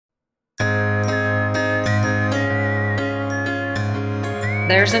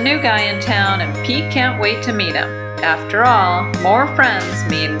There's a new guy in town and Pete can't wait to meet him. After all, more friends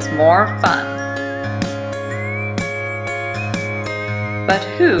means more fun. But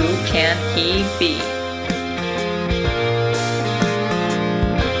who can he be?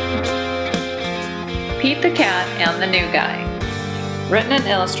 Pete the Cat and the New Guy. Written and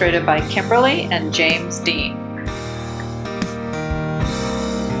illustrated by Kimberly and James Dean.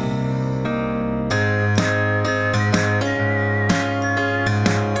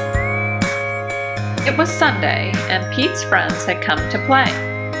 It was Sunday, and Pete's friends had come to play.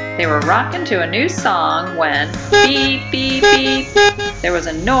 They were rocking to a new song when, beep, beep, beep, there was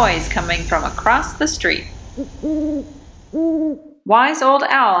a noise coming from across the street. Wise Old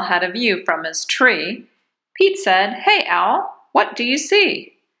Owl had a view from his tree. Pete said, "Hey, Owl, what do you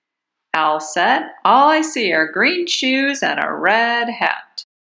see?" Owl said, "All I see are green shoes and a red hat."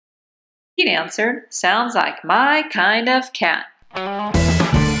 Pete answered, "Sounds like my kind of cat."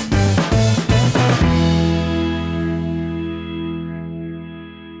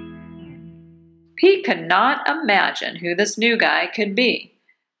 Pete could not imagine who this new guy could be.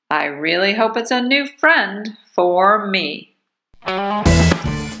 "I really hope it's a new friend for me."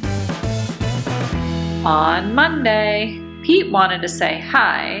 On Monday, Pete wanted to say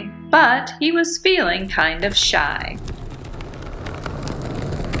hi, but he was feeling kind of shy.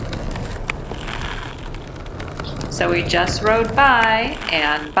 So he just rode by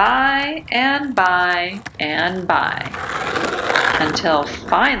and by and by and by, until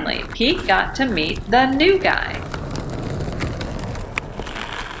finally Pete got to meet the new guy.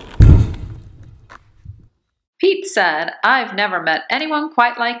 Pete said, "I've never met anyone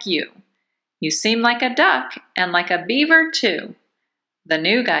quite like you. You seem like a duck and like a beaver too." The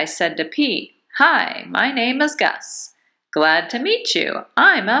new guy said to Pete, "Hi, my name is Gus. Glad to meet you.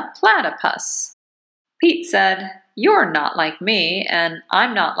 I'm a platypus." Pete said, "You're not like me and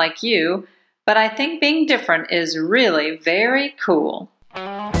I'm not like you, but I think being different is really very cool."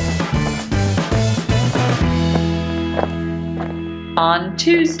 On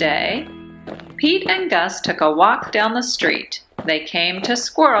Tuesday, Pete and Gus took a walk down the street. They came to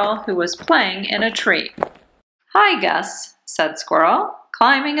Squirrel, who was playing in a tree. "Hi, Gus," said Squirrel.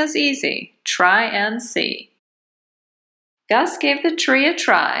 "Climbing is easy. Try and see." Gus gave the tree a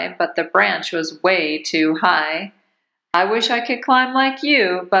try, but the branch was way too high. "I wish I could climb like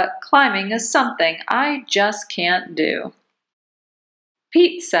you, but climbing is something I just can't do."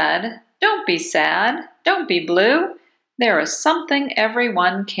 Pete said, "Don't be sad. Don't be blue. There is something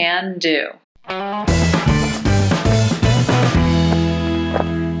everyone can do."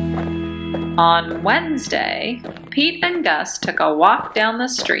 On Wednesday, Pete and Gus took a walk down the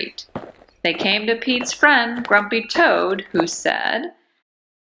street. They came to Pete's friend, Grumpy Toad, who said,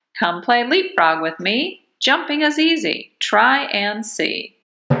 "Come play leapfrog with me. Jumping is easy. Try and see."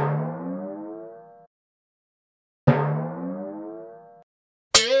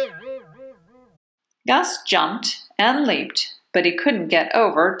 Gus jumped and leaped, but he couldn't get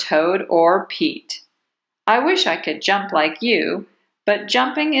over Toad or Pete. "I wish I could jump like you, but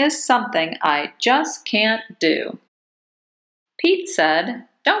jumping is something I just can't do." Pete said,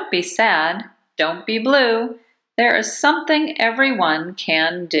 "Don't be sad, don't be blue. There is something everyone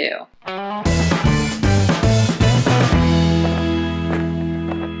can do."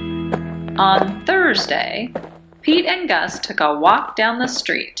 On Thursday, Pete and Gus took a walk down the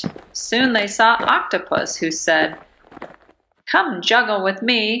street. Soon they saw Octopus, who said, "Come juggle with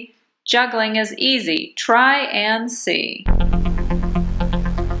me. Juggling is easy. Try and see."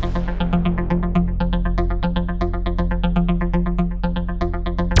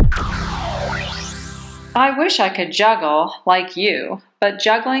 "I wish I could juggle like you, but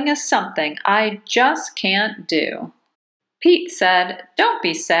juggling is something I just can't do." Pete said, "Don't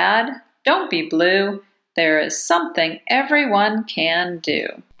be sad, don't be blue. There is something everyone can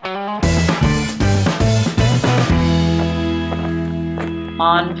do."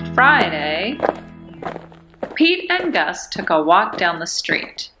 On Friday, Pete and Gus took a walk down the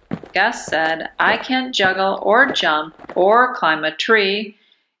street. Gus said, "I can't juggle or jump or climb a tree.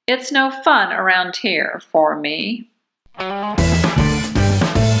 It's no fun around here for me."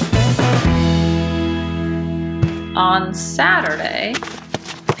 On Saturday,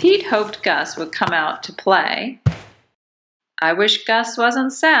 Pete hoped Gus would come out to play. "I wish Gus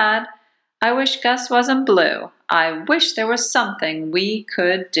wasn't sad. I wish Gus wasn't blue. I wish there was something we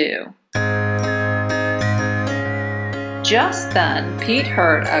could do." Just then, Pete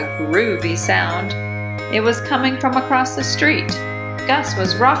heard a groovy sound. It was coming from across the street. Gus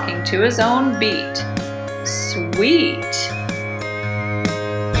was rocking to his own beat. Sweet!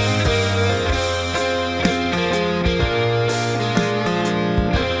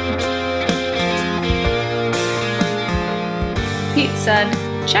 said,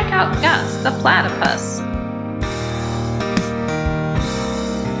 "Check out Gus the platypus."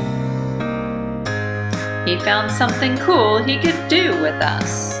 He found something cool he could do with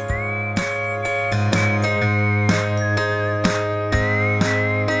us.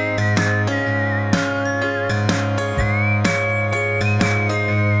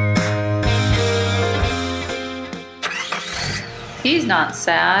 He's not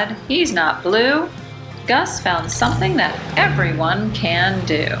sad, he's not blue. Gus found something that everyone can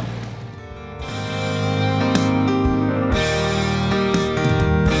do.